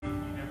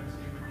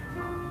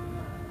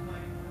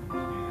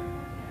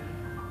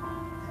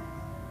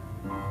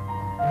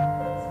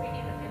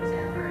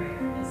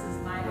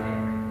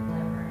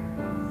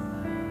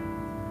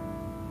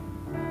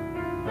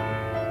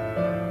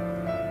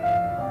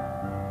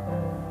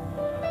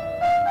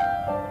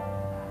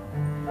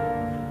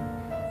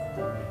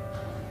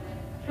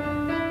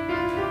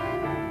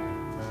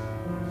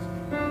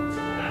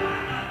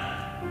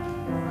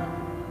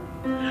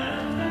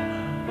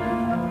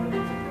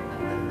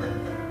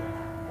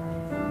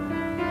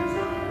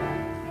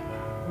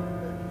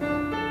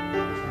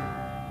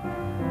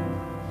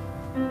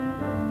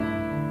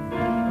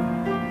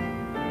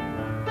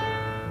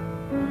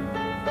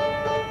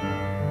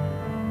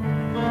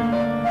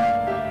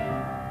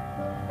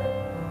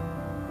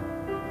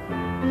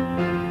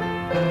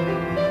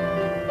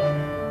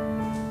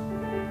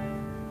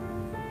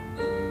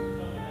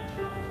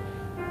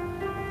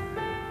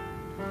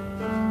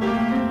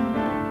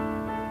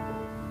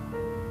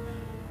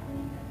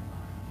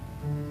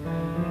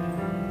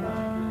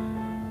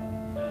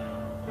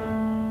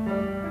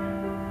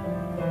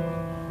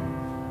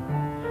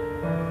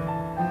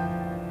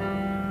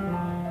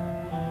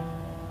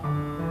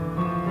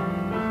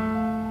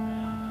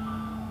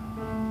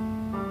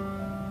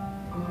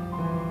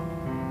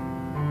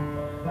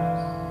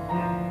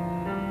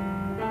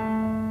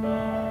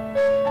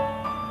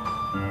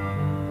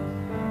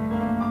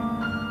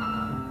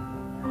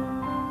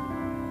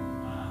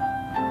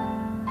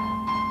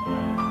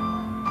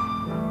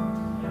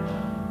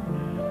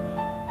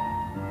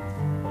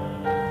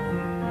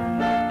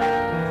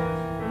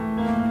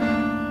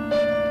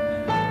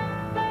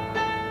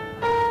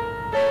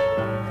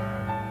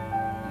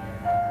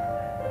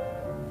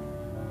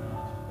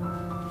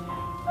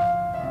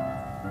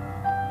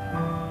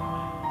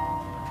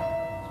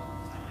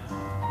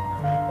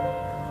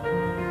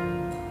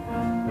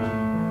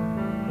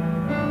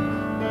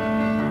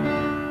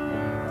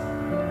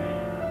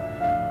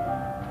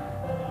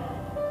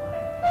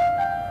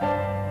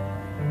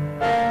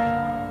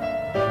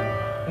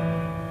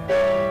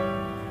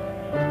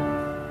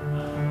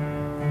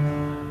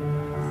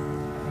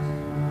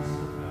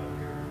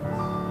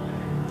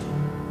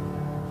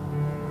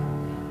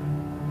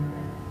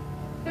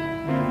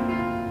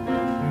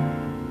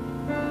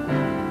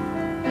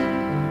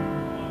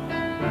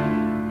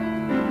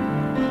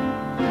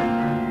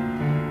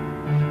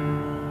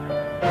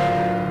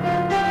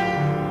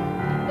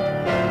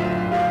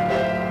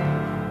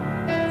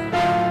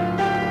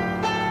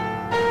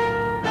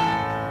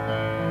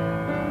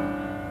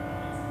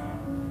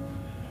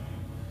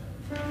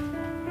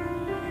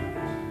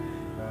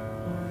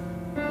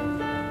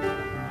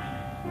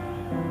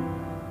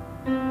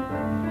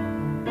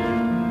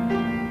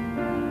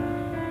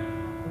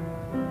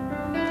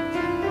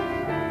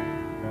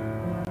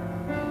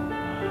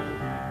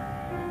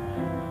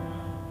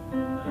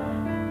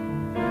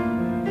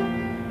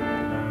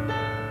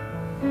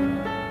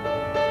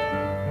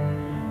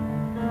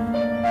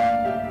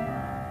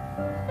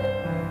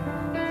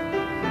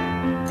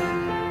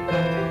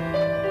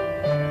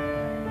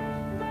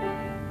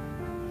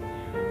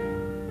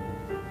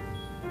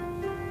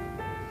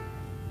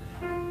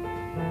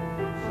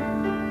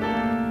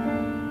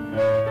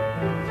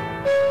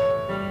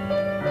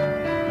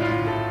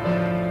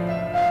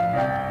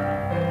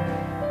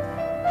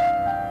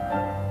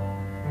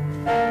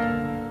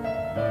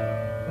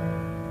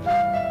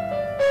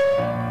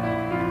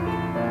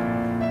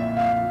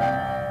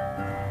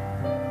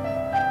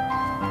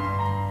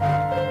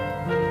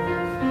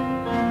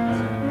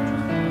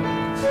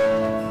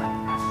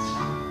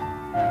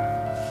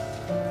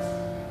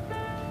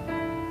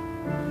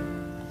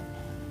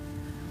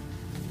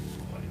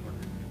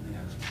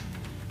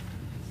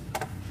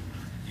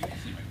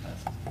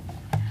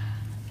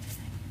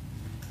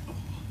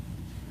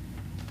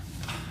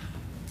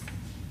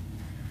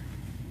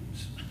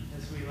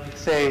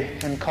say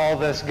and call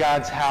this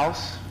God's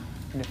house.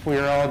 And if we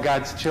are all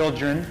God's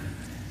children,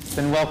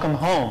 then welcome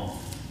home.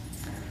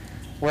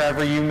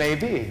 Wherever you may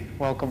be,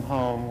 welcome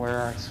home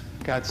where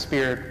God's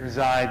Spirit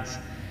resides.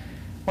 I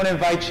want to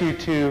invite you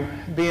to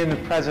be in the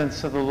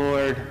presence of the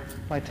Lord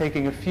by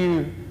taking a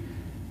few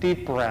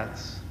deep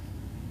breaths.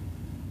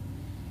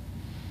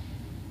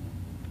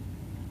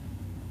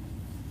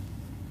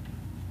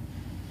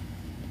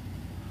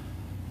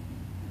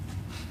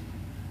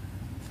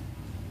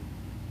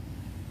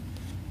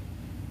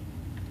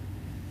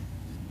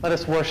 Let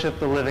us worship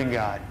the living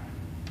God.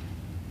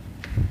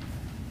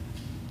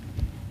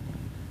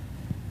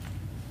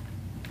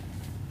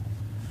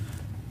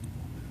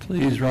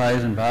 Please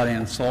rise in body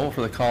and soul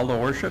for the call to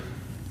worship.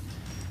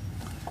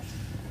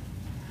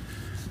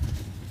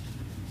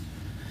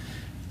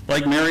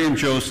 Like Mary and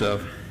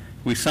Joseph,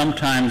 we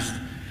sometimes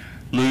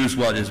lose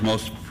what is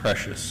most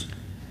precious.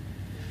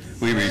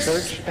 We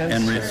research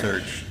and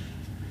research.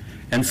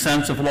 And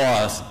sense of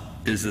loss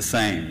is the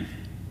same.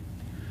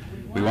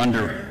 We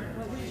wonder.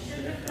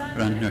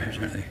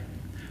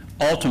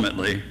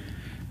 Ultimately,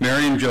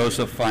 Mary and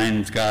Joseph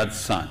finds God's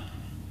Son.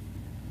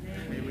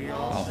 May we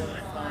also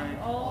find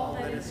all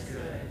that is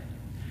good.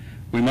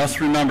 We must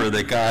remember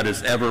that God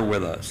is ever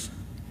with us.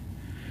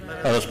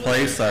 Let us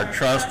place our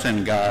trust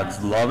in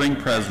God's loving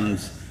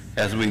presence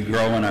as we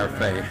grow in our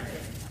faith.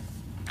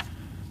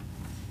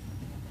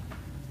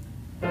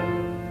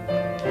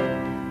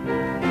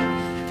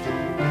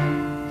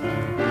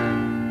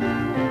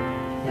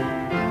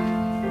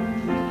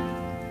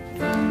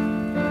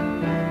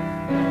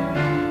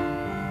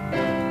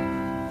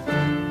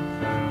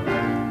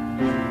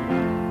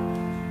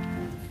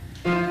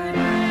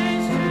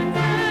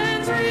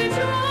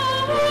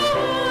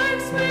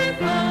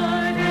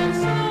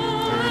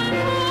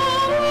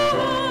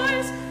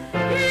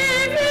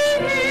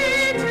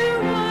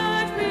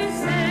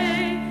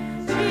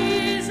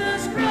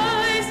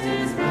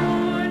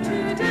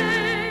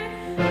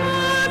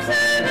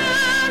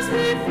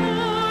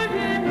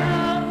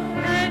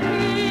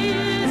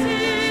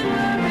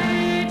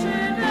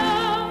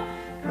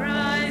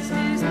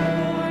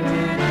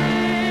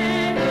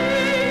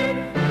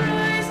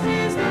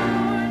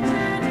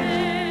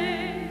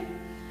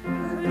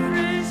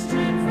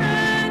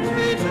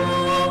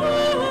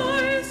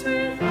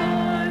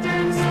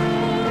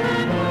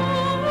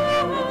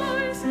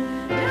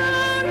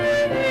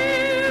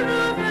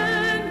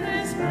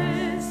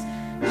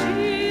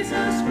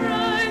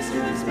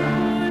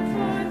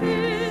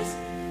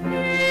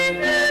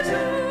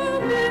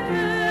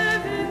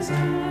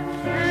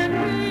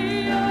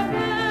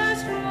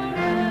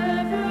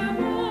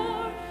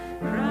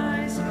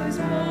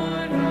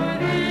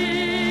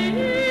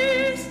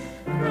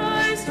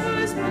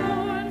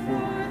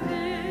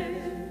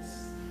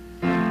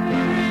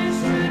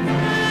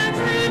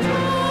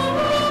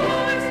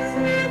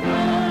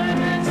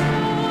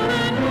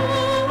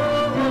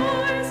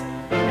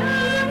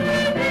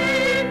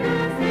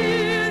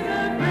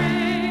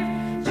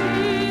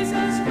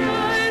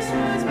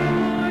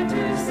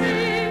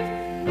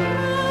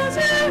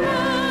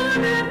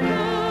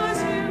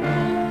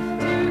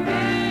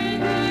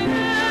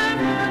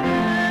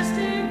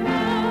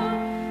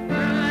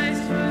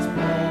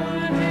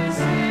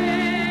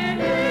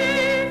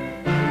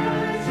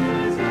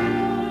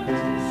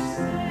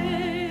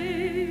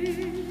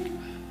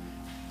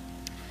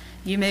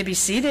 You may be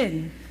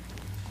seated.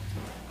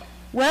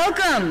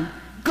 Welcome,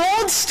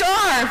 Gold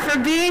Star for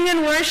being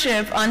in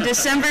worship on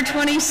December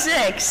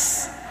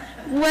 26th.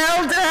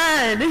 Well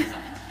done.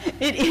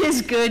 It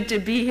is good to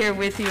be here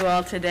with you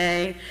all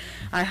today.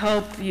 I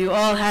hope you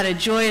all had a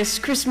joyous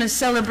Christmas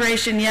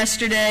celebration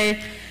yesterday,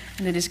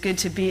 and it is good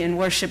to be in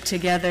worship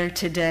together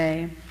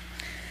today.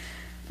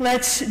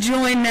 Let's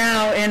join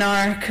now in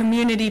our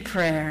community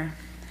prayer.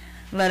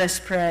 Let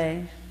us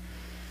pray.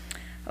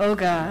 O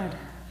God,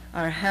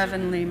 our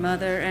heavenly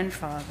Mother and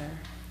Father,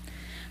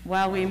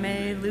 while we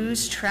may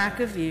lose track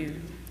of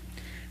you,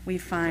 we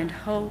find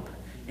hope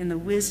in the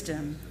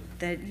wisdom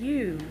that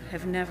you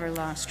have never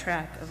lost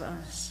track of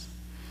us.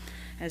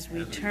 As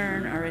we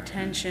turn our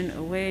attention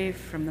away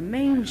from the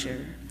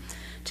manger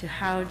to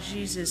how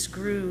Jesus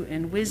grew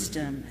in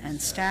wisdom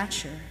and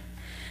stature,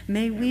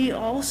 may we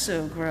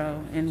also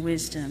grow in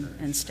wisdom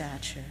and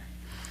stature.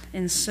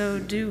 In so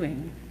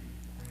doing,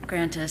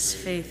 grant us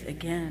faith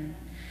again,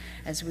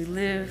 as we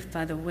live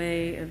by the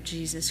way of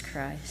Jesus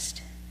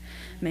Christ.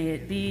 May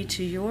it be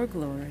to your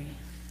glory.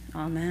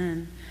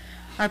 Amen.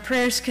 Our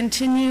prayers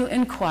continue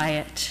in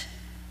quiet.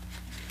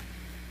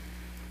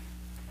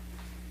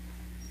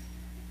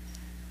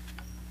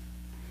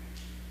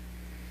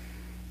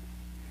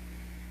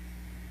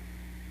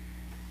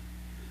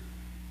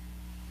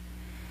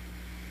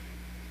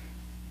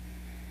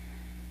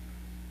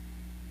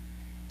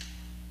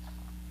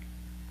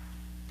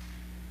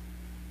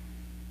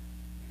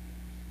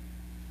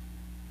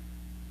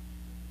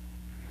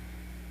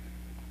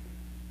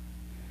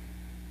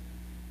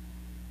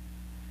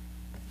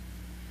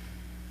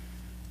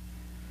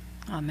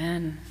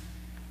 Amen.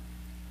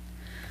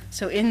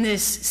 So in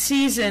this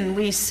season,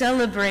 we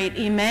celebrate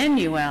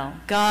Emmanuel,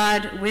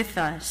 God with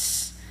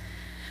us,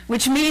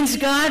 which means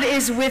God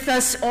is with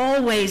us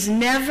always,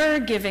 never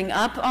giving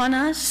up on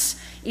us,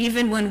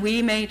 even when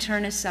we may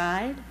turn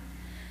aside.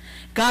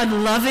 God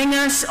loving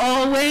us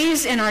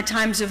always in our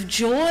times of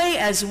joy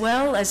as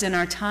well as in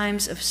our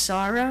times of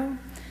sorrow.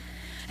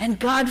 And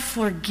God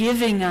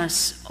forgiving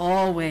us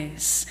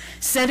always,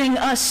 setting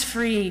us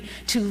free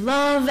to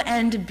love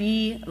and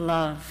be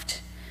loved.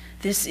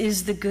 This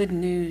is the good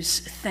news.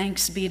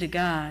 Thanks be to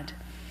God.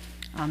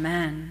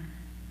 Amen.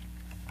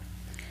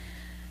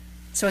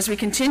 So as we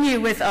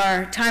continue with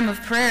our time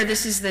of prayer,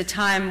 this is the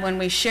time when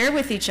we share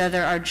with each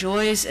other our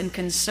joys and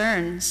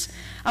concerns.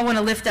 I want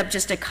to lift up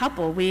just a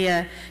couple. We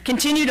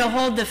continue to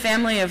hold the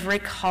family of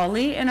Rick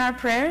Hawley in our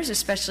prayers,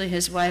 especially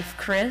his wife,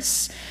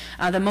 Chris.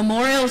 The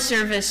memorial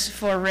service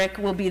for Rick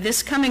will be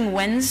this coming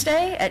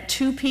Wednesday at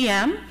 2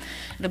 p.m.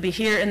 It'll be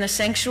here in the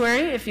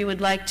sanctuary if you would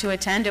like to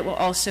attend. It will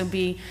also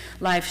be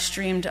live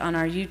streamed on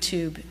our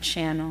YouTube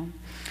channel.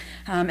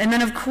 And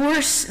then, of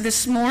course,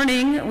 this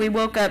morning we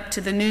woke up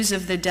to the news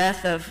of the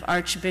death of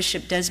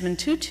Archbishop Desmond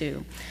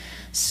Tutu.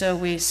 So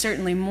we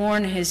certainly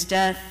mourn his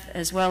death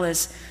as well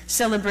as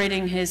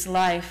celebrating his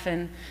life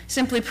and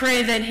simply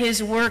pray that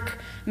his work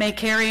may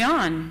carry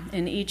on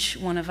in each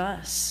one of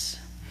us.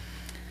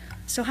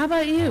 So how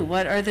about you?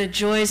 What are the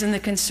joys and the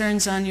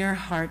concerns on your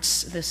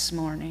hearts this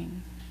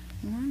morning?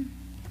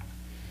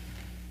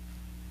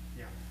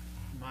 Yeah,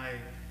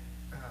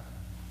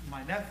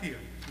 my nephew,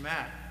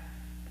 Matt,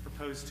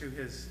 proposed to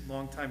his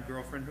longtime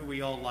girlfriend, who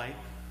we all like,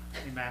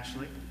 named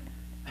Ashley.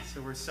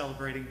 So we're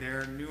celebrating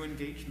their new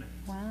engagement.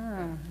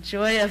 Wow,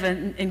 joy of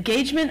an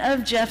engagement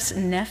of Jeff's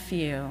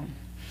nephew.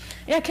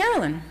 Yeah,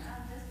 Carolyn.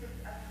 Just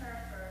a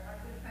prayer for a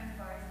good friend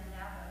of ours in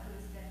Napa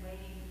who's been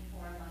waiting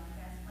for a lung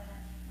transplant,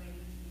 waiting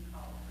to be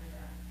called for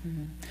that.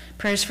 Mm-hmm.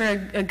 Prayers for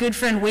a good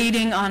friend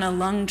waiting on a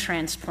lung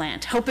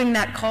transplant, hoping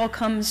that call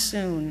comes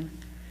soon.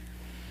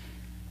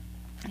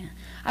 Yeah.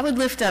 I would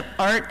lift up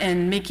Art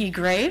and Mickey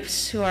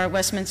Graves, who are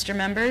Westminster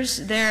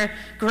members. Their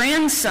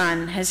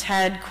grandson has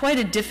had quite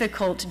a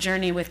difficult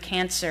journey with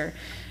cancer,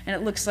 and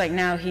it looks like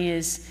now he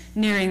is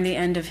nearing the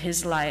end of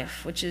his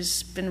life, which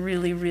has been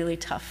really, really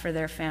tough for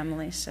their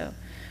family. So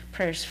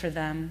prayers for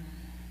them.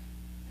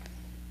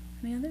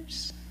 Any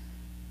others?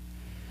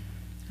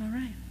 All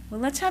right. Well,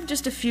 let's have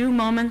just a few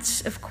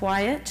moments of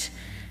quiet,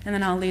 and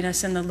then I'll lead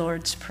us in the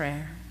Lord's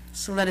Prayer.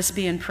 So let us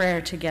be in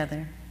prayer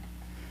together.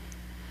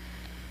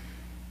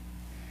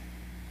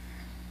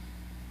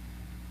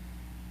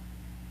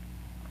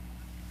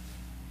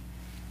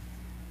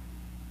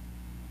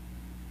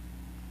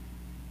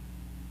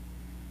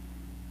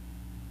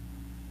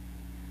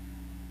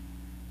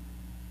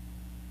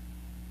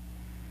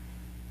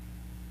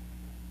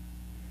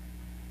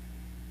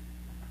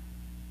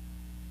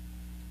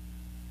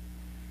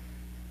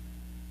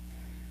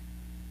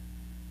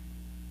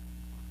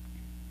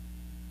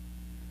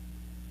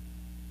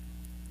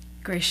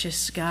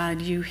 Gracious God,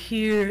 you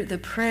hear the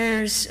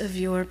prayers of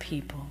your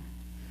people.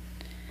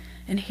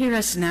 And hear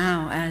us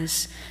now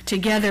as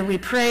together we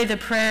pray the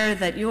prayer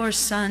that your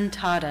Son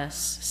taught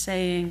us,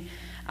 saying,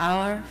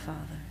 Our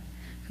Father,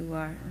 who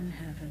art in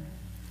heaven,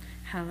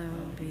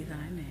 hallowed be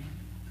thy name.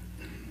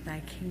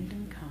 Thy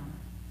kingdom come,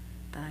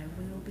 thy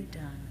will be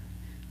done,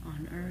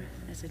 on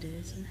earth as it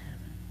is in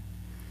heaven.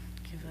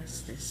 Give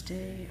us this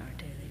day our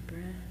daily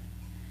bread,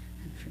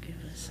 and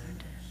forgive us our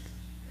debts,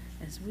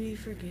 as we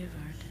forgive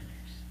our debtors.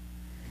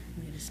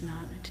 Lead us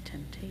not into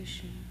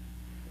temptation,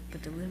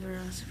 but deliver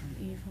us from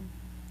evil.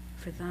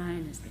 For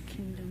thine is the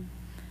kingdom,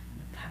 and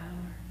the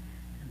power,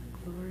 and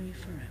the glory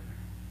forever.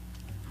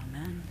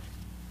 Amen.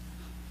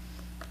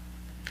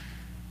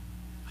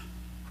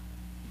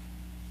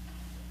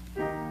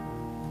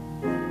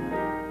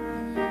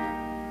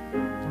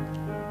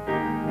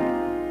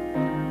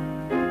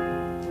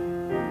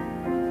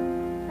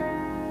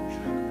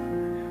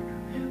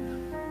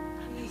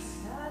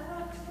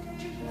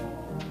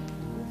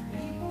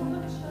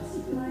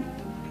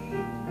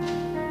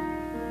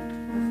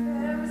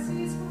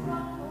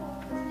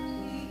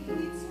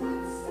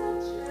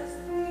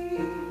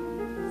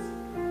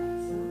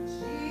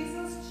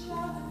 Jesus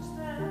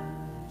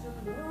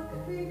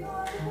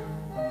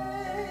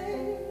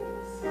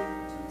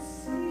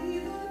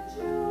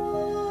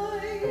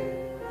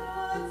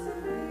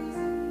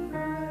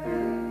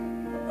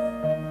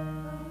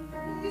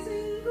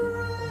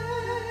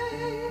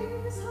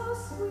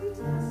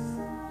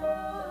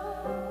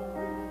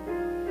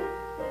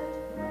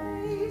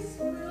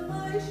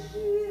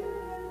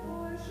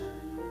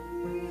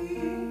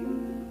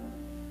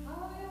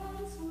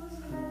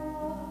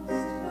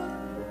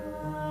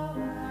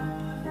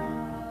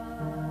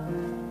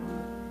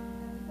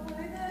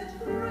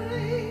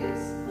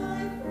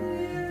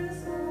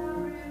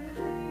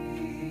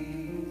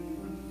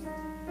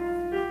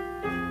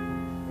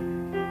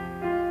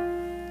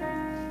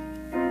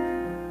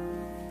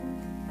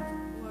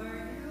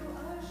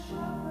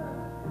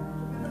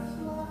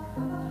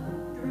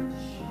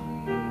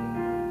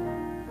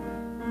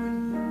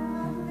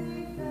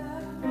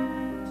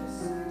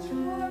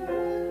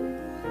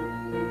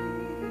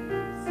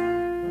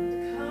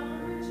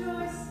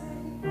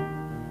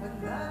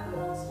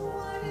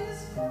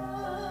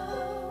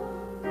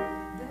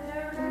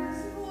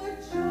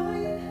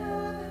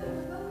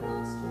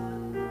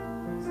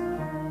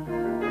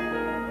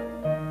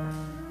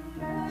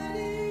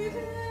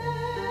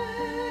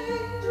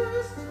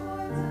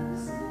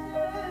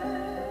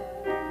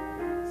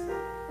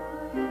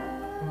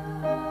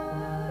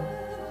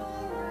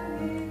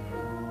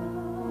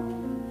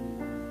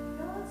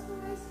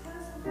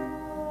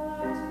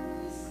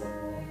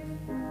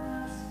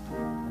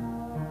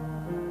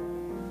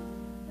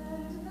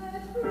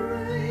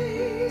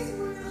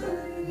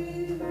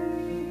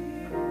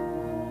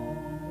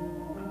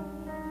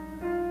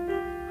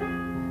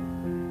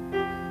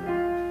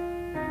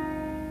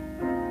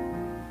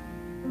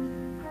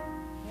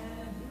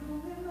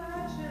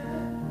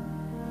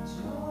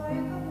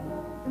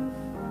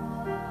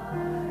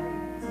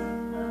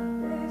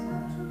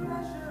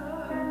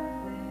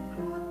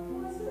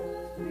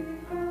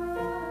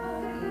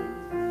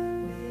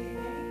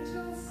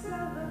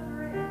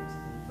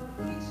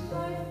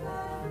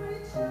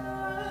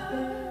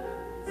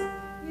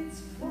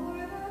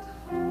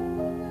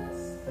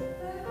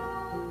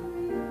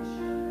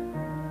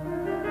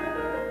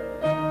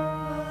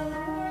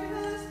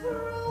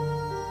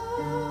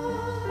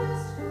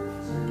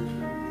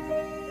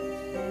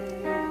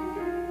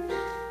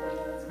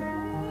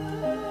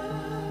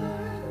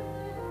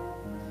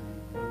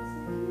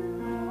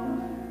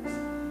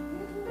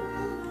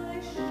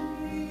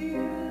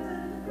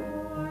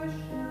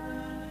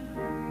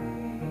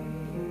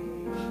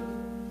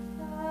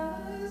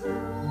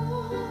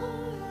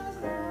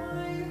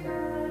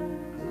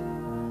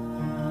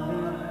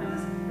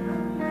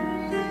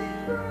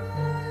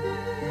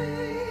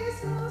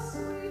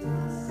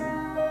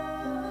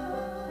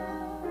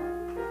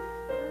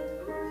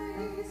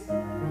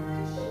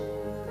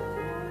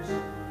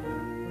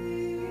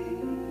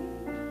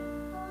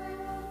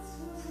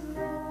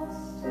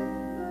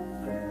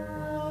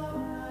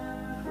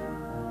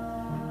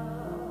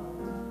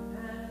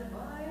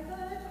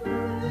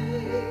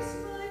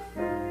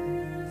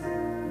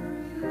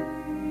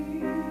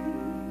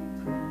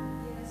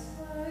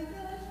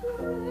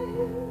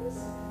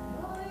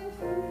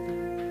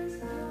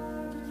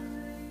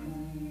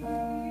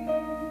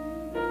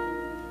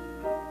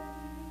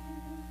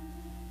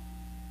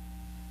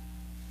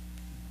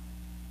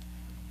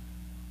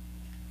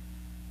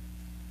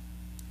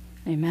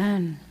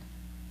Amen.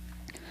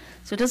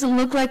 So it doesn't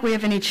look like we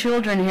have any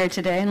children here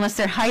today, unless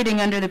they're hiding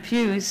under the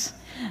pews.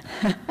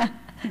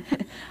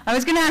 I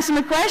was going to ask them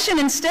a question.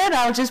 Instead,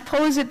 I'll just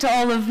pose it to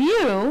all of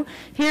you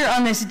here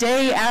on this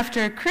day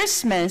after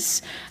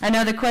Christmas. I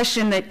know the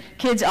question that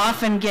kids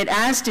often get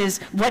asked is,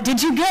 what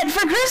did you get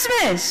for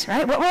Christmas?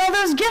 Right? What were all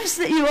those gifts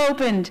that you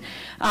opened?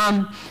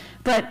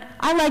 But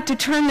I like to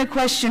turn the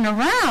question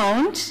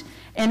around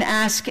and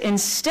ask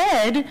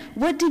instead,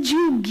 what did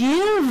you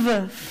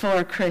give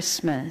for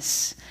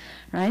Christmas?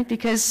 Right?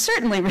 Because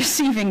certainly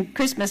receiving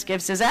Christmas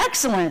gifts is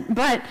excellent,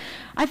 but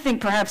I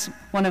think perhaps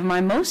one of my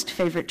most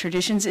favorite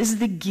traditions is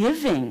the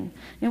giving.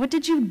 You know, what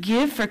did you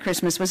give for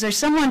Christmas? Was there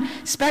someone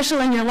special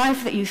in your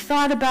life that you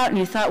thought about and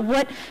you thought,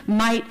 what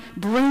might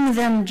bring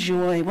them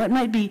joy? What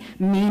might be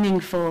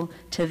meaningful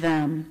to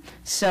them?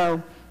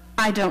 So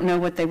I don't know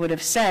what they would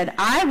have said.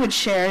 I would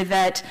share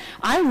that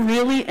I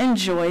really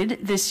enjoyed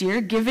this year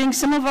giving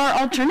some of our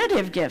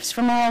alternative gifts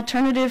from our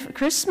alternative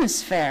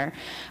Christmas fair.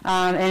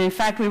 And in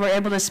fact, we were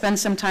able to spend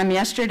some time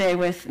yesterday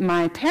with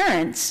my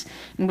parents,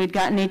 and we'd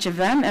gotten each of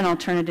them an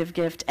alternative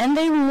gift, and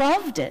they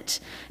loved it.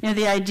 You know,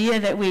 the idea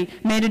that we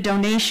made a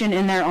donation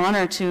in their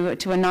honor to a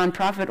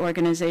nonprofit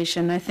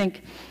organization, I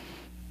think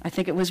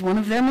it was one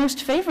of their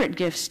most favorite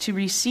gifts to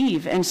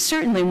receive, and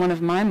certainly one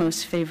of my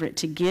most favorite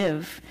to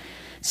give.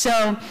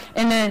 So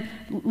in the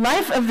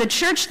life of the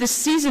church, the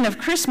season of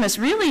Christmas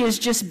really is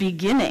just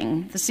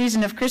beginning. The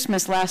season of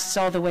Christmas lasts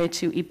all the way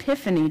to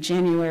Epiphany,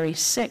 January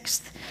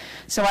 6th.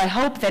 So I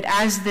hope that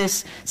as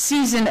this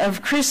season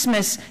of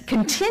Christmas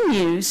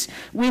continues,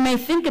 we may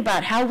think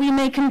about how we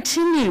may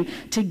continue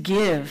to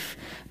give.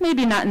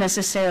 Maybe not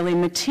necessarily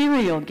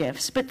material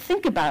gifts, but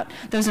think about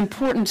those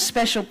important,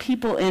 special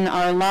people in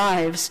our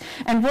lives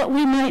and what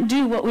we might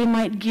do, what we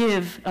might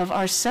give of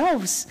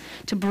ourselves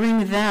to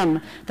bring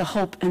them the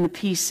hope and the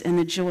peace and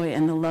the joy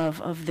and the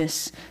love of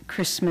this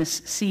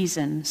Christmas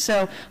season.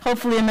 So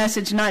hopefully a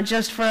message not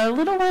just for our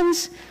little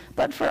ones,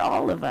 but for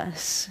all of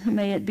us.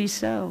 May it be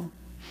so.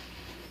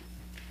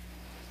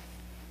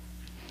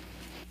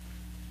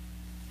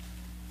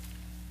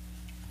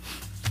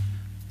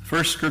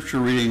 First scripture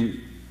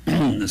reading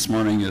this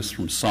morning is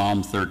from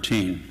Psalm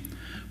 13.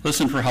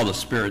 Listen for how the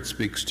Spirit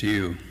speaks to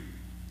you.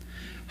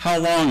 How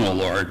long, O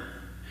Lord,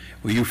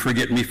 will you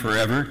forget me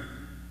forever?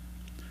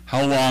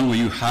 How long will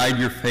you hide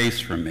your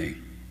face from me?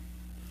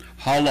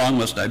 How long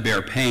must I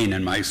bear pain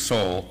in my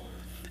soul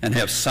and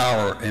have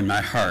sorrow in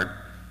my heart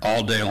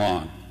all day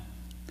long?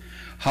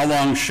 How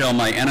long shall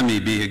my enemy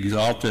be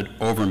exalted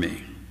over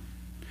me?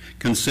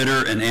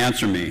 Consider and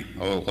answer me,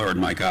 O Lord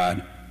my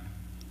God.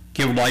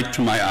 Give light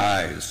to my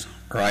eyes,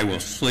 or I will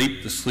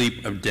sleep the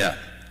sleep of death.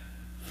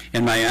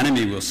 And my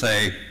enemy will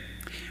say,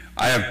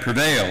 I have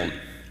prevailed.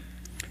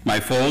 My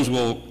foes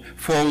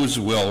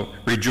will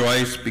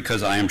rejoice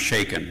because I am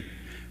shaken,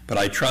 but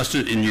I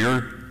trusted in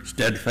your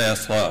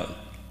steadfast love.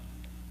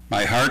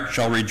 My heart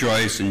shall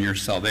rejoice in your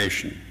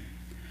salvation.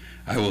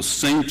 I will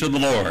sing to the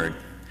Lord,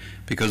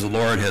 because the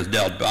Lord has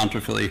dealt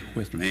bountifully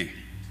with me.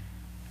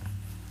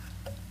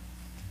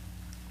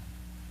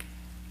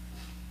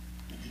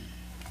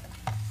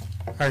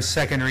 Our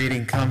second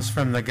reading comes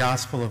from the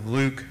Gospel of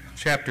Luke,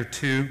 chapter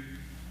 2.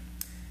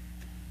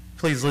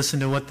 Please listen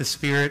to what the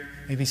Spirit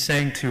may be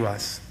saying to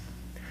us.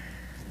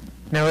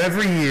 Now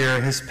every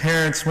year his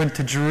parents went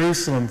to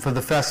Jerusalem for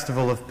the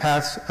festival of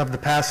the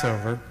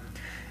Passover,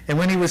 and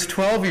when he was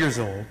 12 years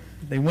old,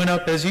 they went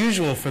up as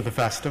usual for the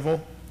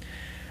festival.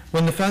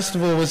 When the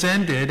festival was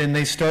ended and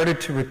they started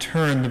to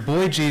return, the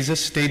boy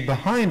Jesus stayed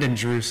behind in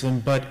Jerusalem,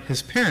 but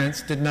his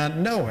parents did not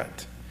know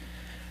it.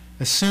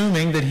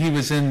 Assuming that he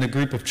was in the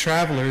group of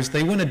travelers,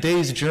 they went a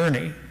day's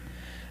journey.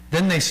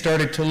 Then they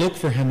started to look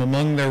for him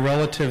among their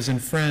relatives and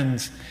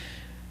friends.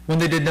 When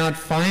they did not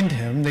find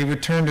him, they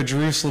returned to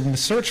Jerusalem to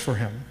search for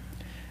him.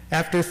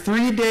 After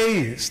 3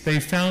 days, they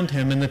found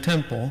him in the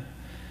temple,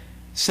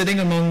 sitting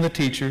among the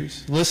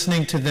teachers,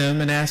 listening to them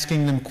and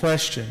asking them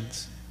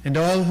questions. And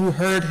all who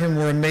heard him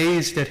were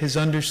amazed at his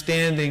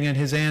understanding and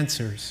his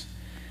answers.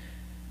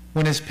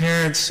 When his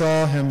parents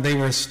saw him, they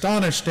were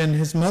astonished, and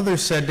his mother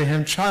said to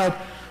him, "Child,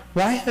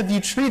 why have you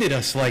treated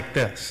us like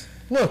this?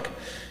 Look,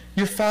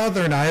 your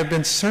father and I have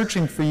been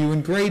searching for you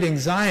in great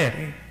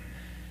anxiety."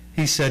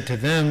 He said to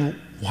them,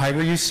 "Why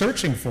were you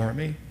searching for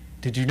me?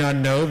 Did you not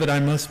know that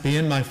I must be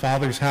in my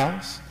Father's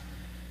house?"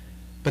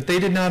 But they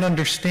did not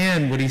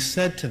understand what he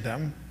said to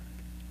them.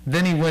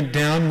 Then he went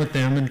down with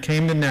them and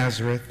came to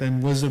Nazareth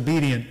and was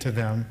obedient to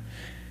them.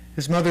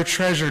 His mother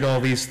treasured all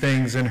these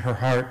things in her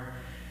heart,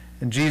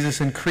 and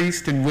Jesus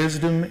increased in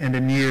wisdom and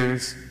in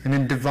years and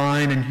in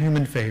divine and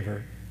human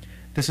favor.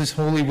 This is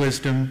holy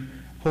wisdom,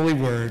 holy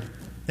word.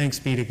 Thanks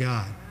be to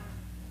God.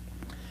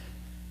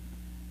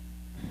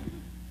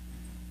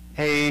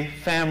 A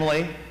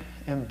family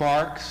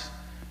embarks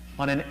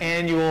on an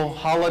annual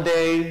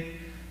holiday,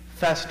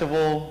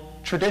 festival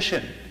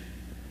tradition,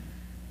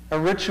 a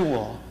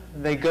ritual.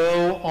 They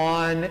go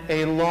on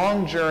a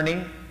long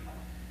journey,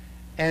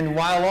 and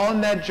while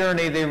on that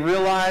journey, they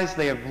realize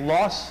they have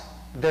lost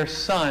their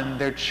son,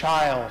 their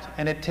child,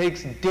 and it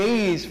takes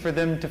days for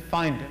them to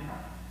find him.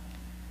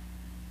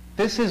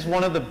 This is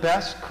one of the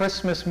best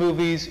Christmas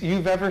movies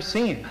you've ever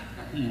seen.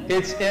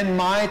 It's in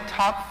my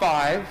top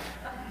 5.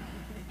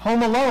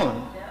 Home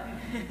Alone.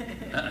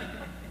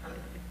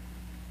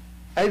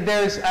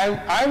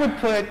 I would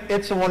put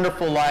It's a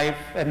Wonderful Life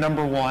at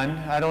number 1.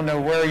 I don't know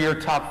where your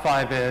top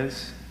 5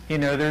 is. You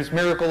know, there's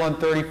Miracle on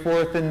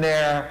 34th in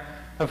there.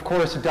 Of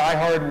course, Die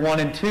Hard 1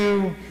 and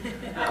 2.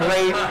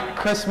 Great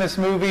Christmas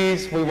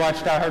movies. We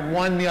watched Die Hard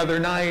 1 the other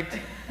night.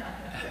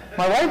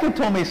 My wife had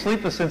told me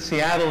Sleepless in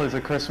Seattle is a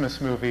Christmas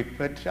movie,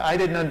 but I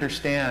didn't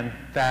understand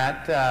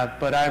that.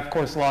 But I, of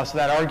course, lost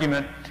that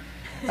argument.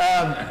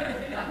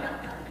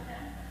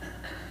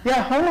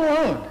 Yeah, Home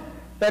Alone.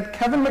 That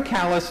Kevin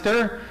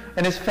McAllister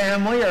and his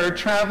family are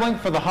traveling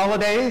for the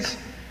holidays,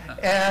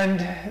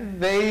 and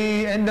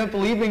they end up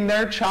leaving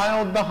their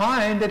child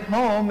behind at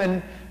home,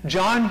 and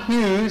John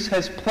Hughes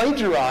has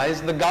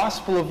plagiarized the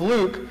Gospel of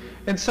Luke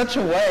in such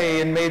a way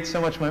and made so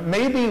much money.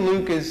 Maybe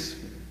Luke is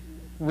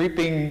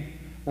reaping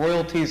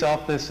royalties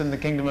off this in the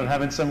kingdom of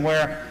heaven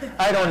somewhere.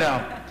 I don't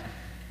know.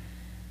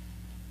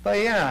 But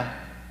yeah,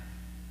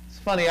 it's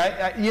funny.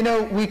 You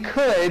know, we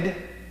could,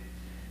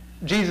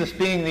 Jesus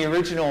being the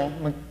original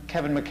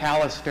Kevin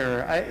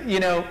McAllister,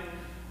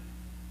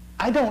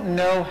 I don't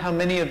know how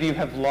many of you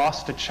have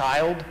lost a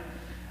child.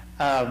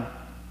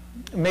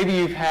 Maybe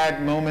you've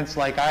had moments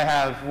like I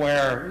have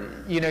where,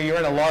 you're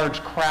in a large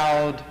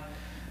crowd,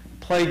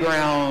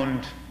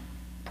 playground,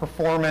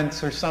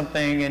 performance or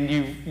something, and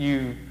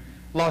you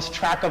lost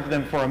track of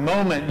them for a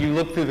moment. You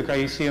look through the crowd,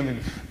 you see them, and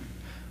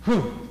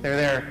whew, they're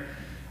there.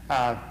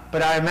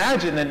 But I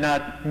imagine that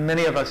not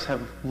many of us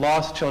have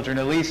lost children,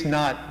 at least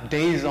not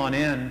days on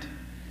end.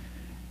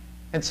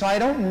 And so I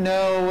don't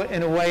know,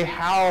 in a way,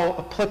 how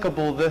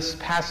applicable this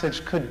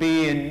passage could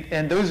be.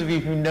 And those of you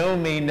who know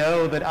me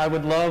know that I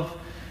would love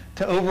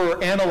to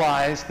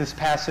overanalyze this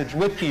passage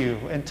with you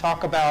and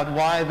talk about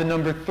why the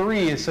number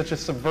 3 is such a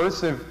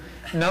subversive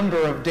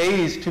number of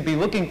days to be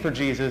looking for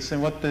Jesus,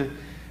 and what the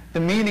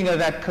meaning of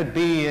that could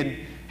be, and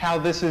how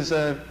this is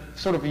a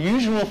sort of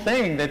usual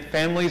thing that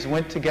families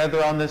went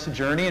together on this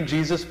journey, and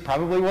Jesus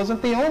probably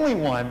wasn't the only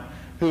one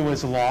who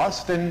was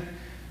lost, and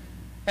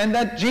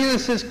that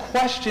Jesus'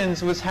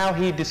 questions was how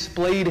he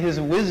displayed his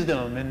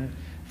wisdom in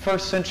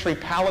first century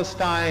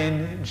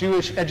Palestine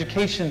Jewish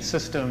education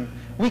system.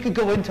 We could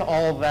go into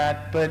all of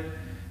that, but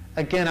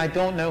again, I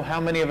don't know how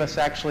many of us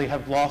actually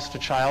have lost a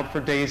child for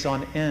days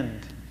on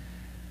end.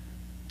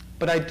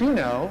 But I do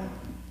know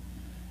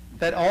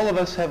that all of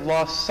us have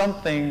lost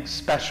something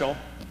special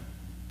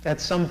at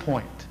some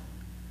point.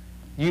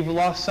 You've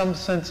lost some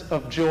sense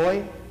of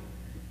joy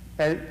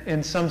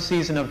in some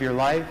season of your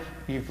life.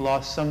 You've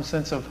lost some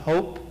sense of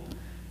hope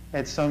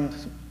at some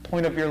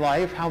point of your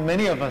life. How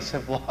many of us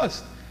have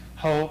lost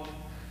hope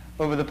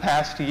over the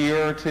past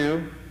year or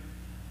two?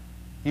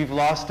 You've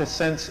lost a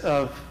sense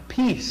of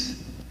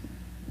peace,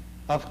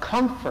 of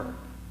comfort.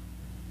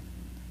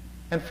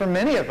 And for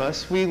many of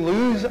us, we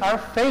lose our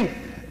faith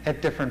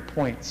at different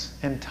points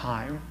in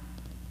time.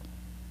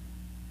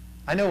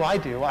 I know I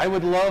do. I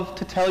would love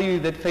to tell you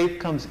that faith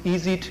comes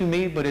easy to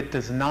me, but it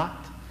does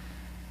not.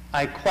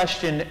 I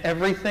question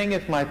everything.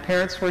 If my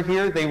parents were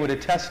here, they would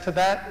attest to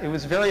that. It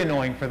was very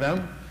annoying for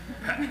them.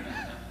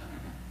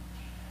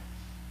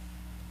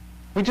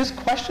 We just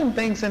question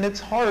things, and it's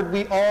hard.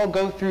 We all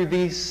go through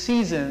these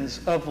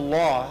seasons of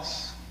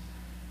loss.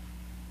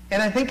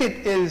 And I think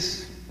it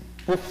is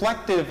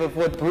reflective of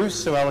what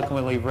Bruce so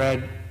eloquently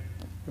read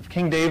of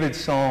King David's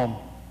psalm.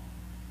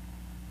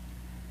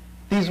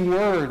 These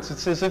words,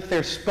 it's as if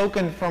they're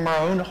spoken from our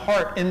own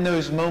heart in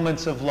those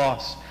moments of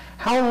loss.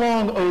 How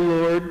long, O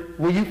Lord,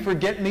 will you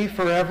forget me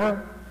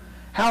forever?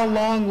 How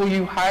long will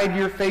you hide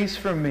your face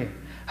from me?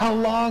 How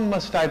long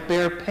must I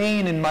bear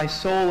pain in my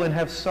soul and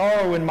have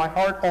sorrow in my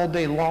heart all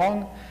day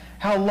long?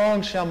 How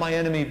long shall my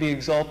enemy be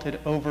exalted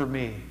over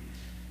me?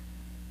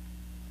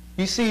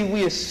 You see,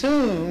 we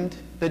assumed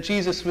that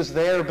Jesus was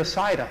there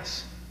beside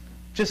us,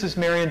 just as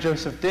Mary and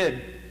Joseph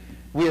did.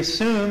 We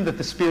assumed that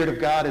the Spirit of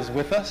God is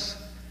with us,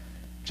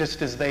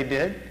 just as they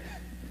did.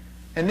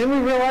 And then we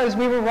realized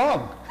we were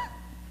wrong.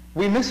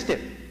 We missed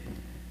it.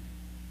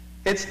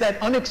 It's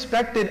that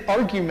unexpected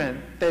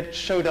argument that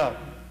showed up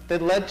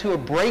that led to a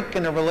break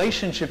in a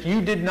relationship.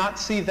 You did not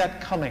see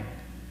that coming.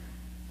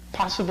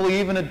 Possibly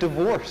even a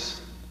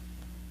divorce.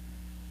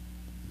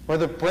 Or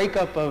the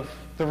breakup of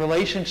the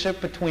relationship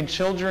between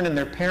children and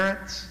their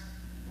parents,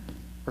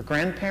 or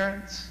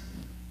grandparents,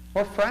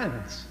 or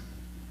friends.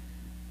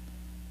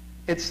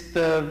 It's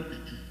the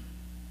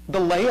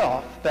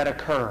layoff that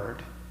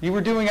occurred. You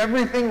were doing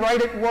everything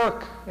right at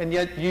work, and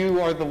yet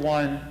you are the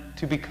one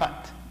to be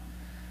cut.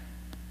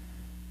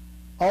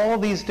 All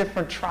these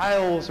different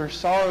trials or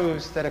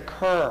sorrows that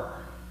occur.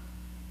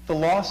 The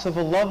loss of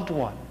a loved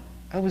one.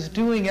 I was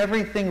doing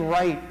everything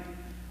right.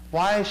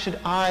 Why should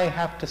I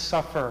have to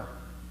suffer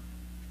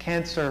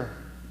cancer,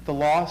 the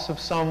loss of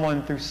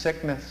someone through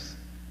sickness,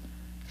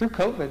 through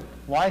COVID?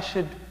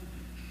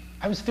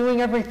 I was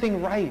doing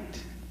everything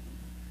right.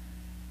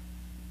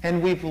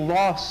 And we've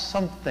lost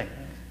something,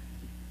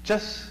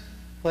 just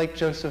like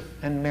Joseph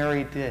and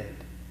Mary did.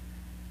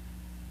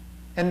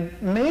 And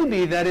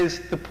maybe that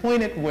is the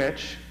point at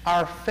which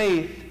our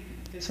faith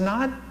is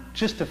not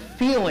just a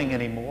feeling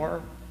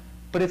anymore,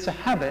 but it's a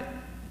habit,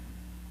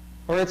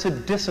 or it's a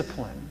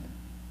discipline.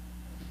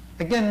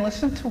 Again,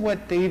 listen to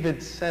what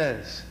David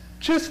says.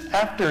 Just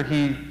after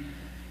he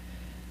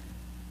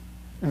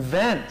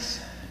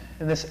vents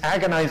in this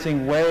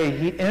agonizing way,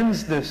 he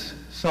ends this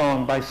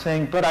song by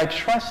saying, "But I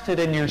trusted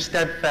in your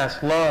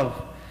steadfast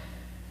love."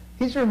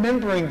 He's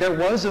remembering there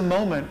was a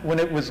moment when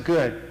it was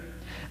good.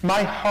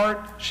 "My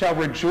heart shall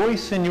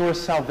rejoice in your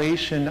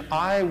salvation.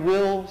 I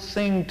will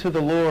sing to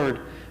the Lord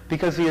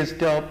because he has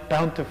dealt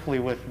bountifully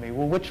with me."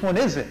 Well, which one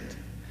is it?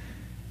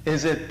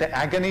 Is it the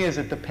agony? Is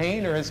it the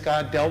pain? Or has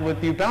God dealt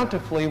with you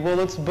bountifully? Well,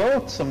 it's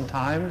both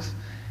sometimes.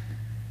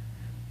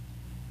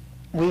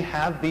 We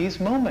have these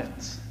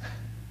moments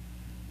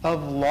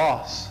of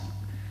loss.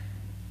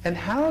 And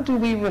how do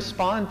we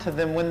respond to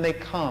them when they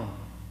come?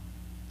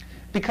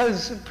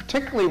 Because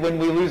particularly when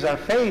we lose our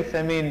faith,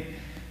 I mean,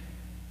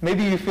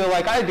 maybe you feel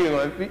like I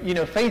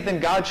do. Faith in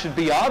God should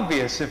be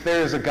obvious. If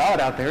there is a God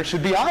out there, it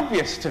should be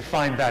obvious to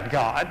find that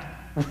God.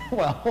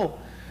 Well,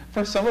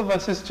 for some of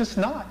us, it's just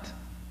not.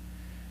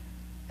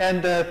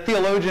 And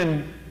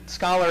theologian,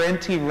 scholar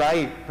N.T.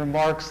 Wright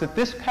remarks that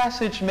this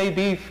passage may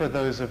be for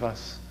those of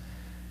us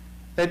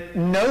that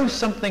know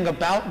something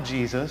about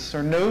Jesus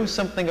or know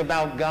something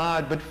about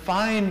God, but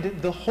find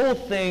the whole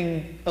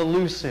thing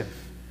elusive,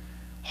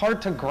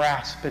 hard to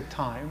grasp at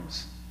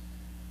times.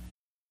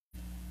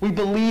 We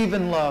believe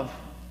in love.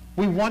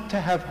 We want to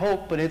have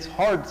hope, but it's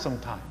hard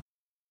sometimes.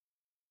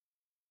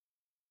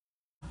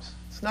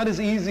 It's not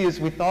as easy as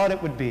we thought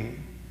it would be.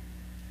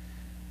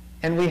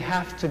 And we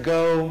have to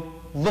go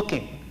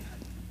looking,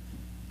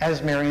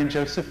 as Mary and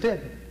Joseph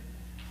did,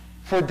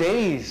 for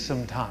days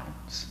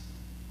sometimes.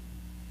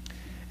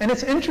 And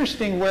it's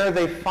interesting where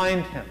they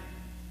find him.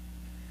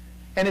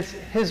 And it's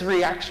his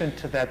reaction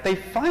to that. They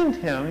find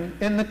him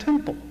in the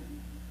temple.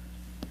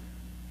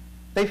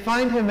 They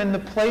find him in the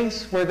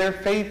place where their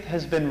faith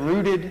has been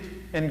rooted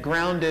and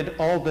grounded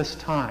all this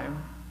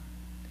time.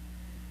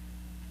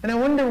 And I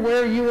wonder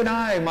where you and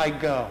I might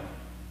go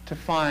to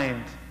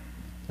find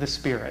the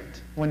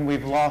Spirit when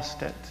we've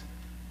lost it.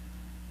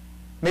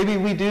 Maybe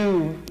we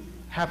do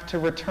have to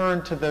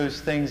return to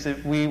those things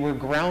that we were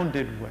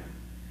grounded with,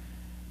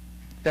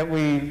 that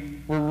we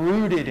were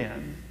rooted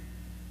in,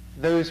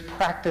 those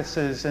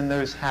practices and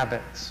those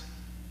habits,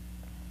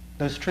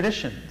 those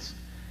traditions.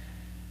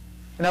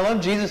 And I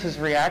love Jesus'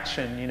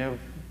 reaction,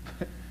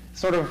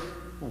 sort of,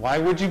 why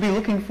would you be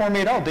looking for me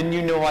at all? Didn't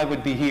you know I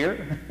would be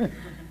here?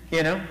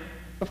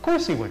 Of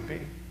course he would be.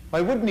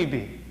 Why wouldn't he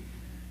be?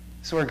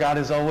 It's where God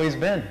has always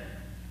been.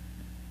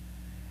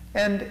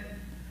 And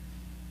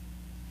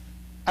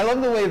I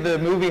love the way the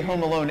movie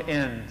Home Alone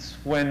ends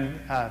when,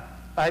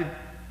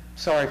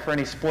 sorry for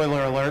any spoiler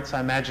alerts, I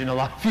imagine a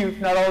lot of you,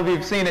 not all of you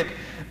have seen it,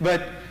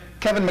 but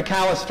Kevin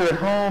McAllister at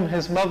home,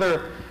 his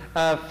mother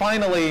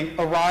finally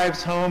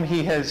arrives home.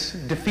 He has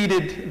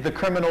defeated the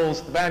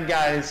criminals, the bad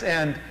guys,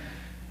 and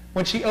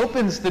when she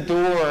opens the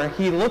door,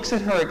 he looks at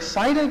her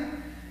excited,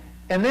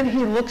 and then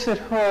he looks at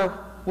her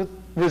with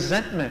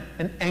resentment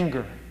and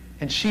anger,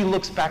 and she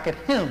looks back at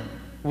him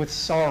with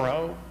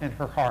sorrow in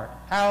her heart.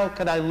 How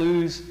could I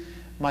lose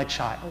my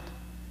child?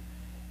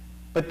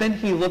 But then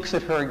he looks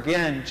at her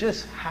again,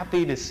 just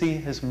happy to see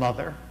his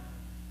mother,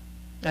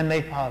 and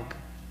they hug.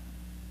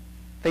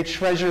 They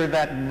treasure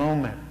that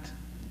moment.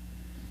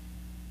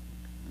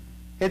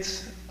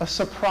 It's a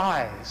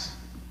surprise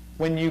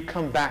when you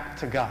come back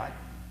to God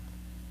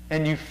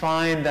and you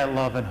find that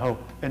love and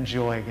hope and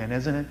joy again,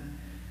 isn't it?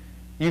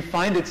 You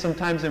find it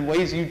sometimes in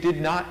ways you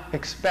did not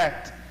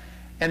expect.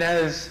 And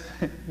as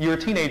your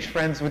teenage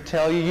friends would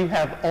tell you, you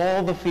have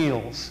all the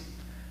feels.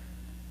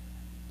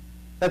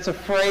 That's a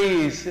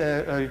phrase,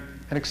 an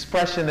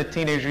expression that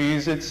teenagers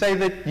use that say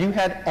that you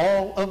had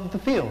all of the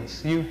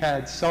feels. You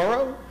had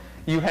sorrow,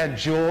 you had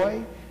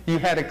joy, you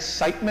had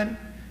excitement,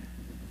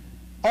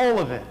 all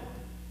of it.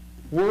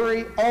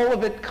 Worry, all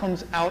of it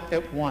comes out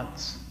at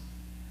once.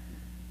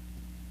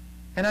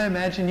 And I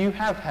imagine you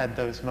have had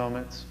those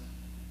moments.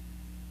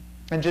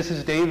 And just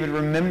as David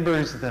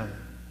remembers them,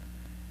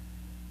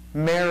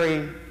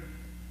 Mary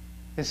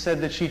has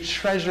said that she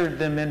treasured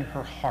them in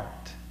her heart.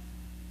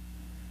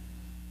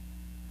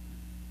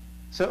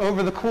 So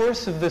over the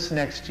course of this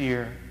next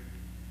year,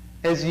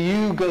 as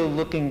you go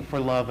looking for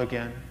love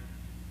again,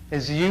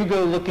 as you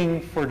go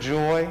looking for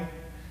joy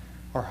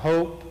or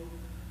hope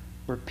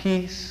or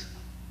peace,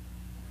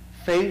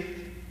 faith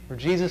or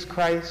Jesus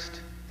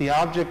Christ, the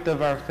object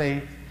of our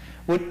faith,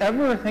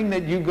 whatever thing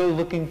that you go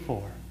looking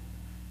for,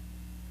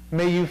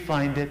 may you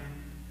find it.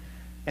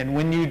 And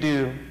when you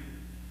do,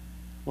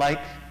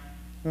 like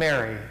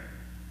Mary,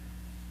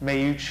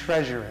 may you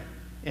treasure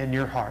it in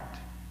your heart.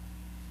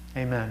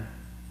 Amen.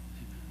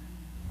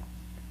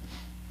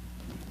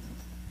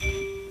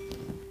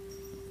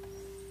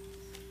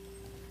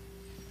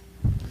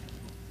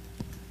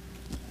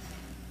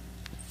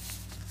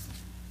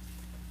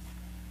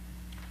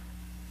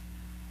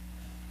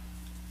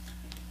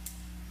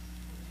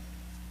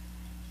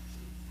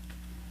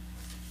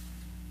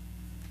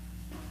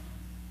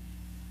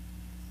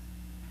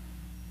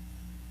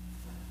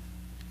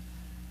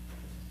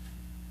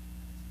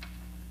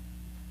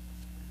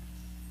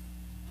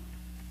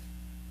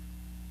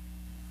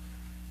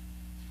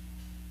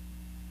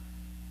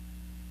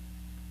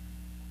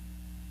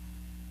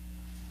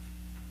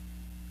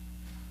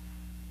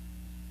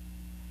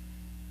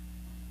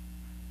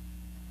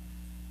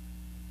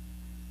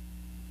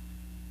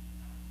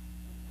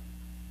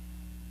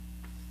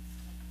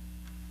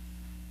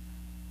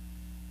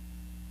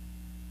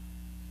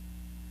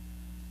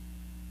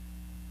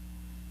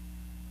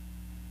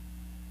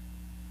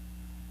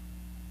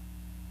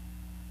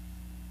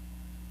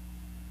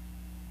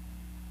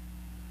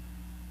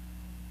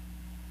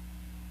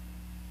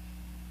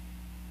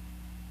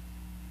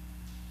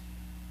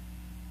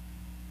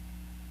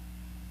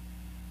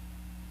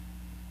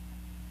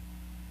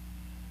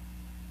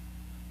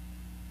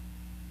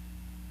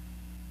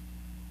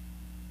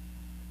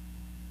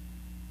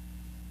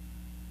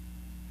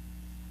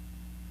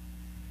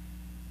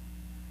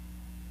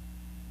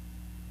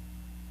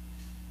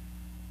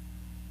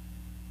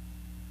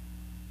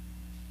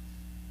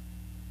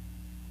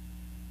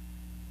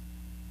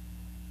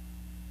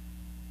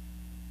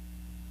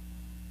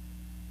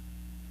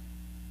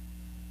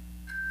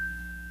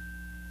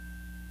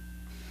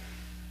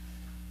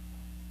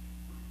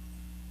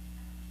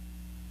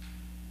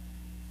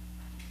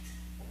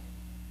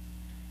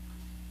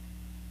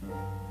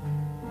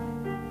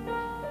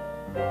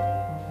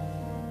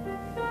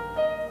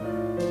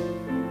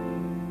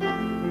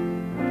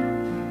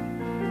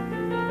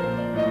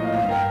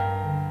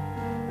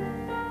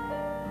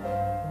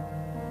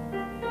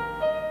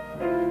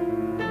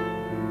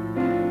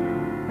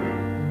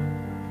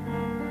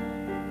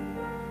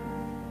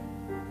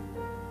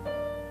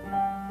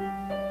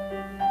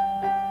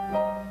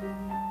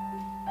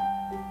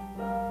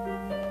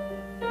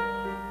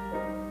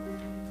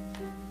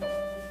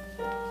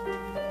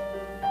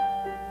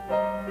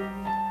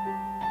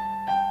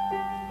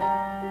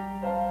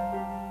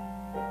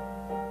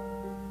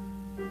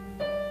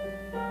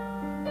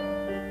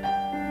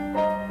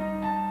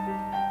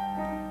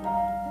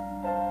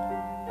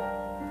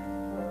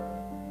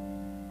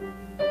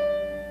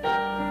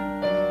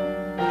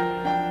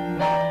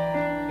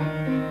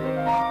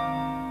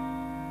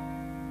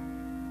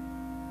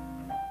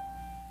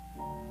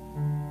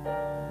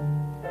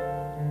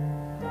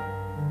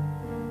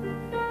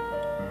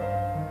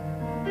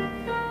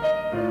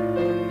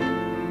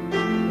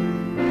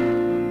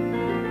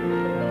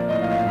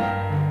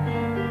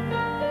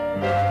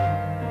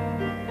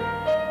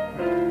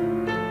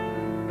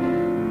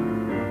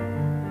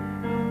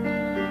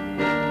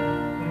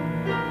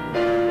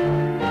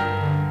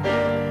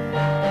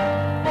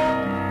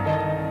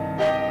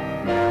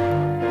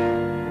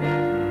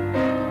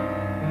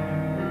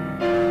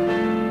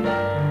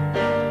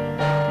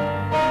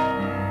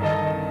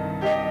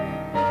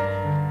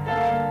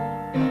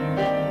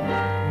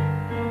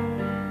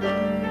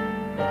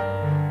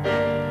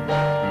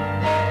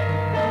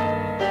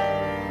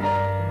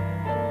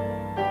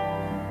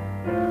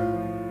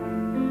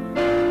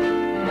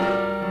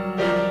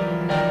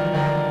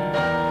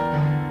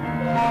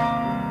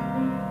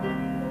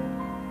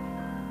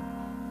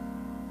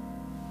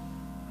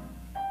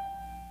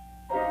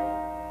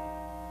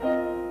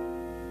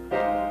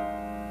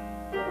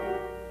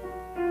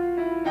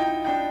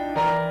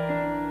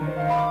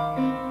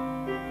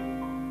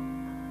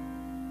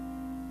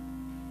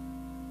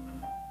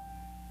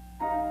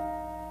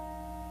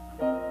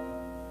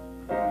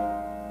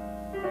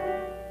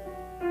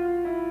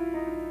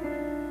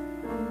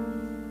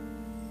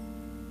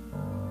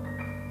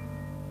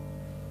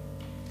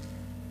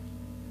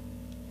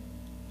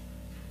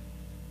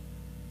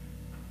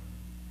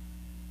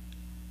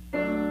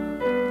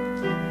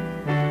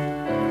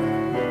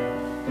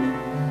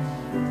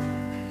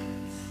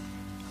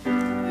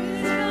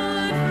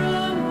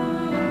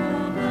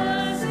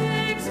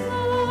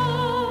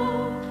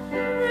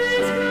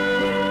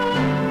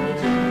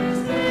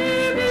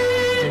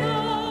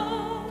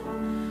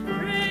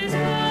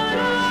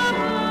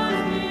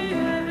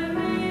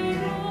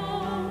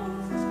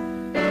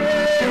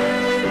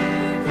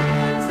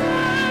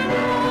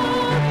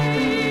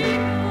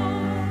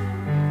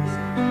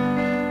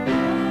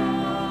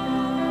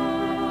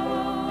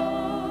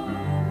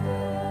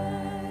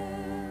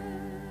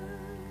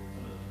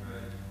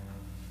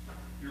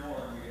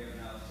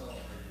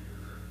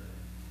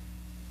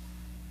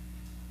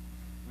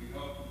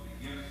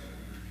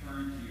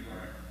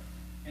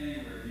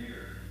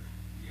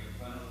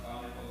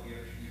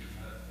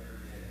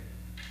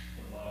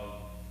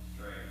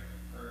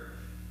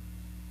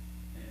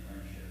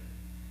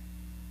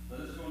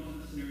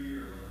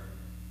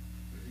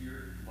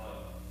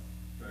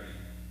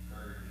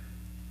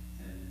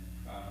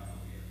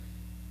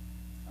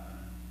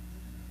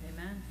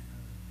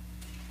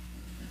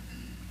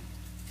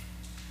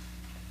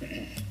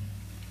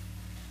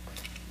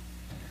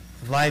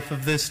 life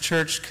of this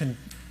church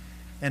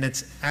and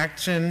its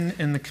action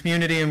in the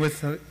community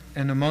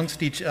and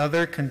amongst each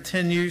other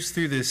continues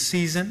through this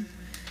season.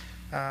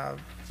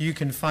 You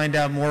can find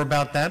out more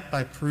about that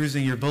by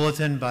perusing your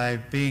bulletin, by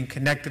being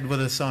connected with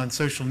us on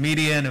social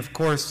media, and of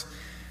course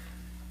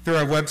through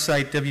our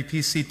website,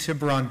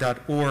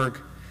 wpctiburon.org.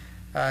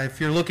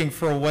 If you're looking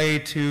for a way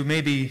to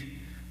maybe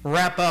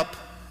wrap up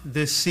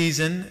this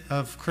season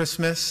of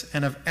Christmas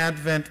and of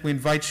Advent, we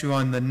invite you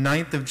on the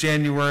 9th of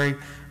January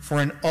for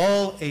an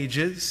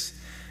all-ages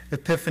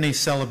Epiphany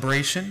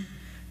celebration,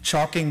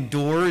 chalking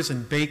doors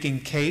and baking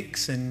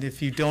cakes. And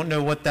if you don't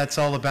know what that's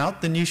all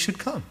about, then you should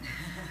come.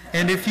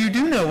 And if you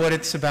do know what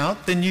it's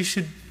about, then you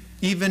should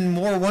even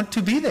more want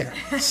to be there.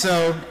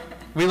 So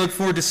we look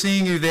forward to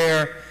seeing you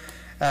there.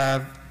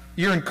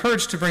 You're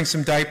encouraged to bring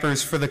some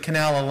diapers for the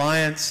Canal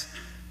Alliance,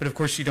 but of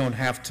course you don't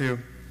have to.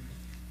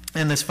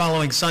 And this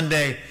following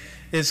Sunday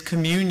is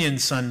Communion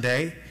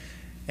Sunday,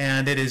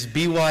 and it is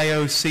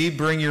BYOC,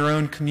 bring your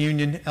own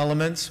communion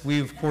elements. We,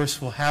 of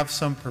course, will have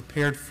some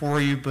prepared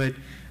for you, but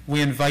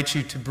we invite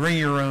you to bring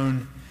your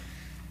own.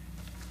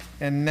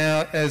 And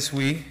now, as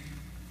we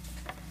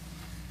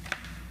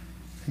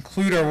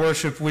conclude our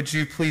worship, would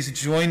you please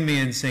join me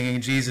in singing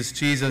Jesus,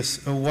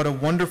 Jesus, oh, what a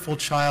wonderful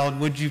child.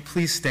 Would you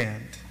please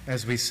stand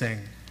as we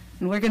sing?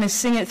 And we're going to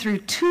sing it through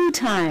 2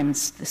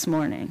 times this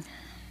morning.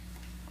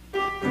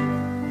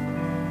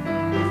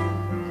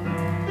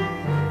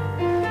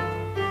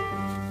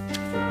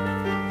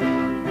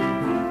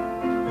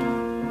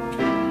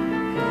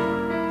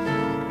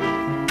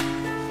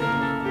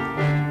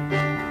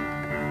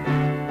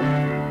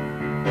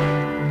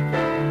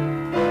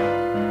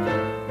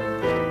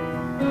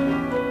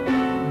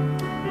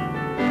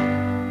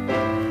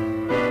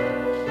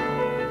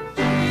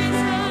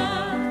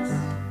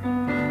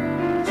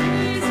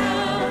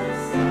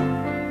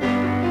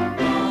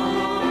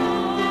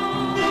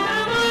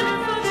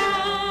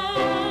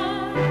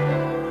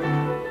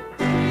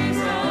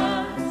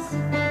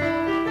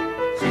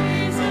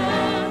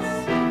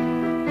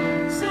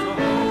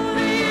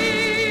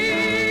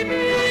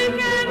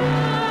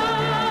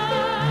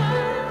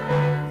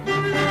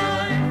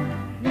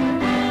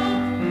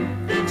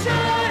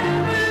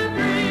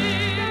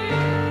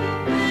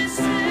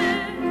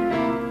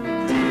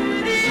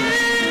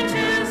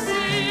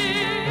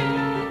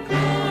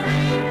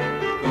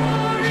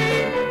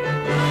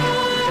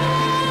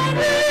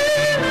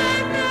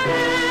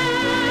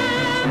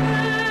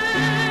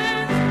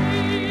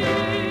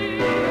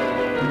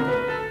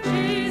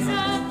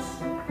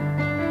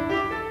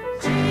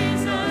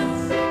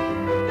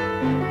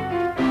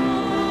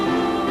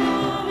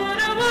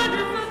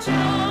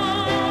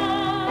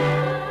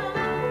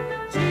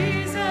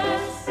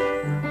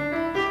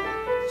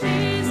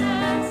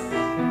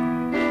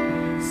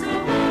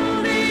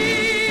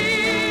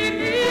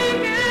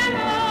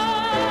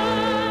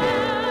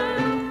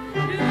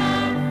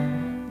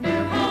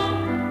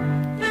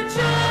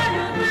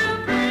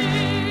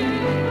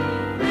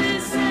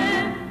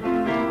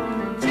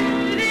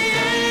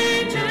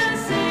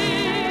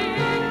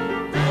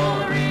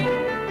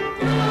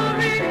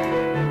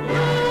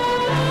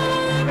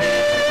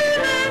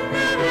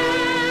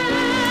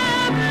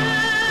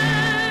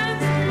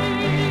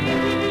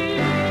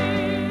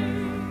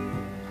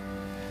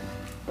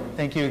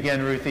 Thank you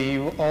again, Ruthie.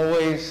 You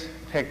always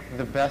pick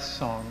the best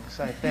songs,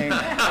 I think,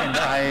 and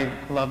I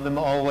love them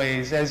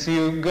always. As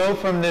you go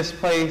from this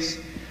place,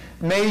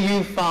 may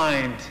you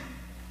find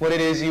what it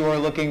is you are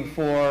looking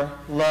for,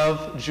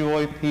 love,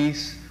 joy,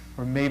 peace,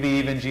 or maybe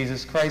even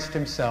Jesus Christ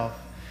himself.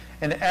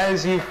 And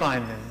as you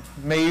find them,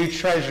 may you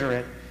treasure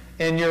it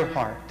in your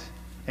heart.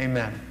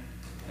 Amen.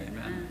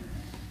 Amen.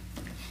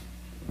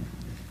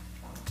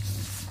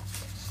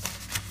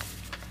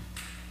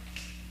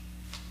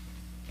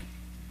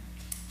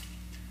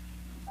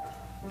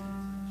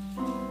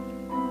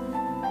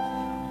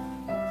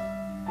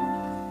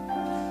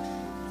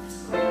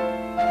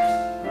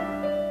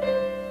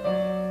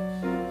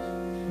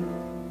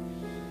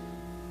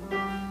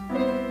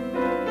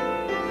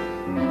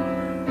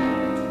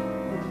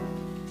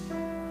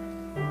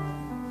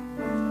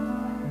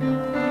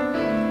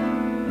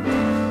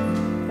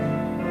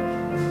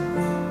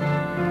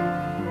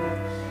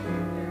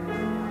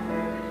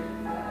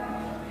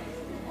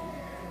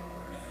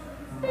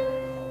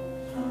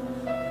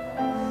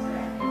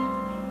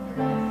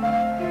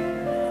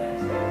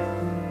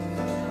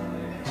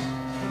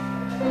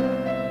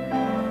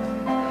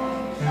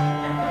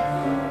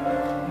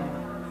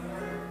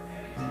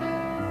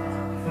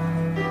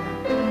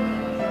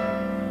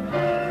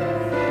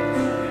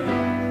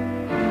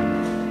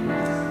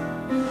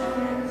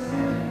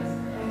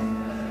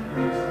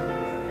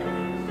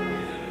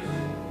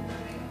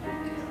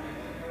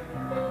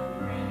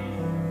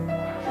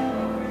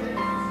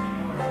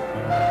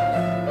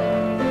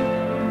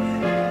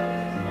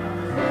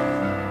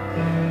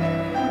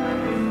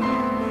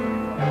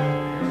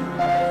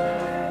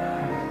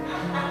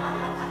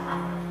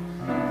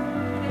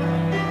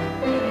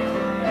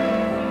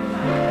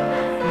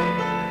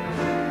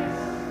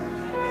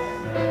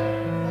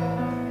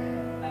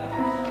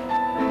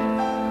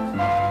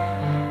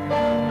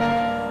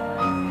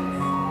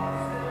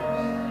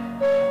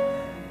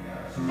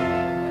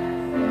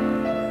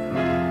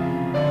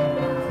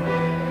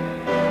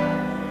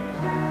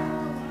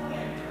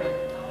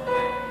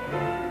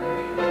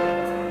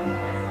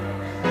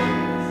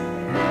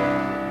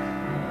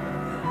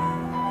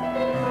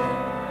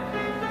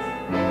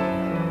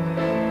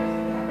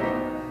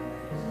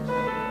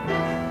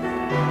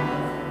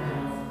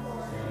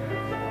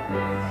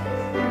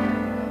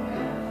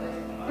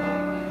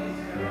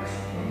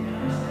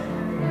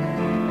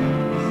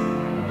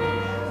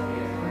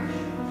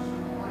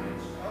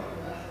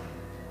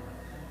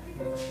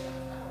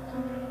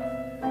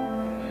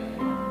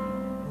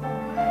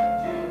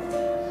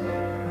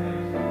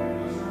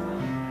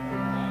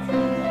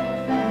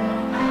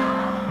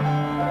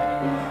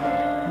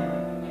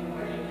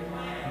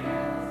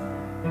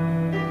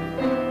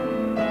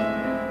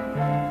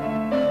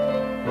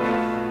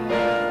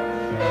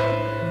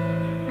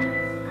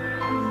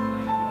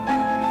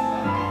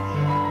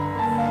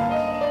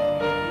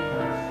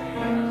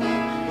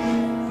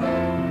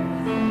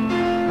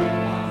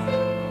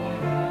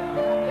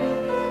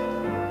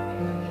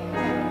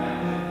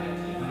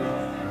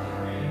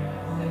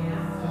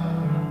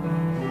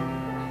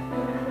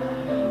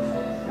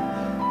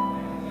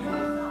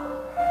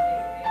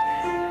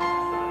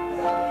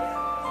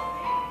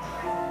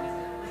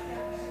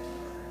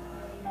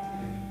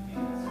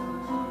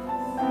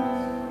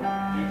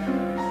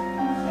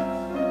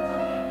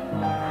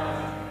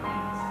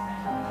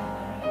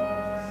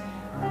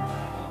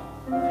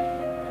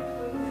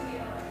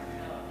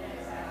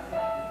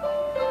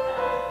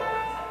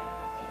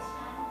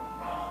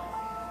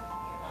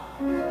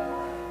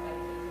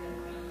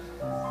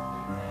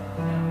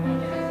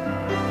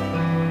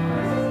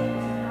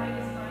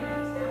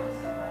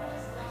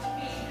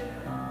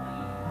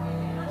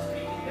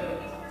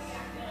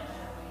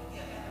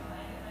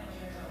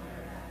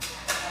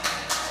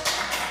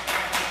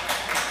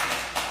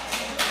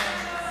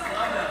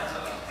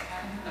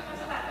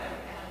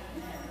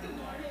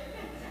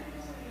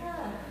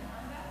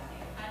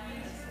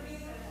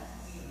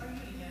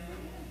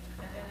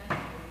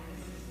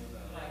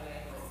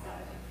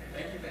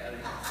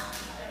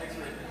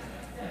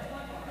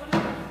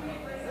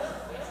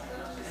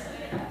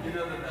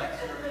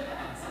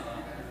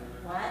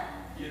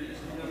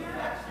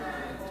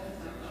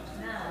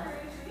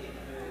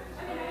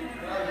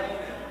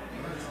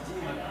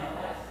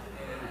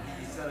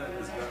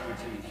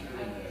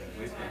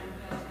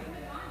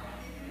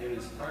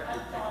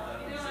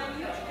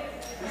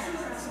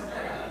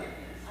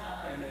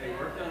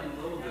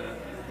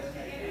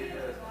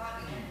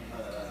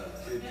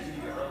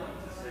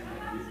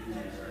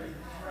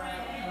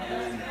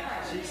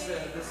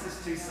 this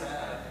is too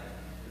sad.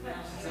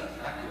 She's not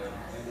active.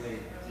 Maybe they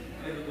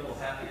made a little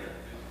happier.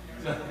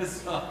 So,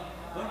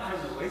 look from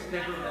the waste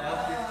paper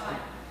basket,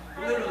 like,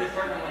 literally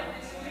part of like,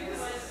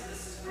 this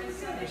is pretty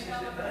sad. She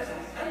said, but I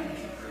think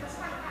she's pretty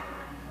sad.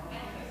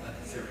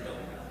 That's her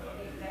building.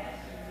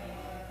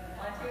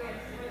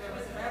 There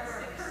was never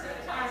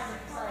a time to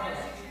play.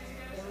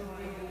 It would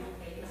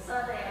be the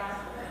Sunday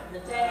after, the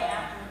day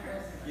after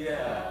Christmas.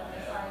 Yeah.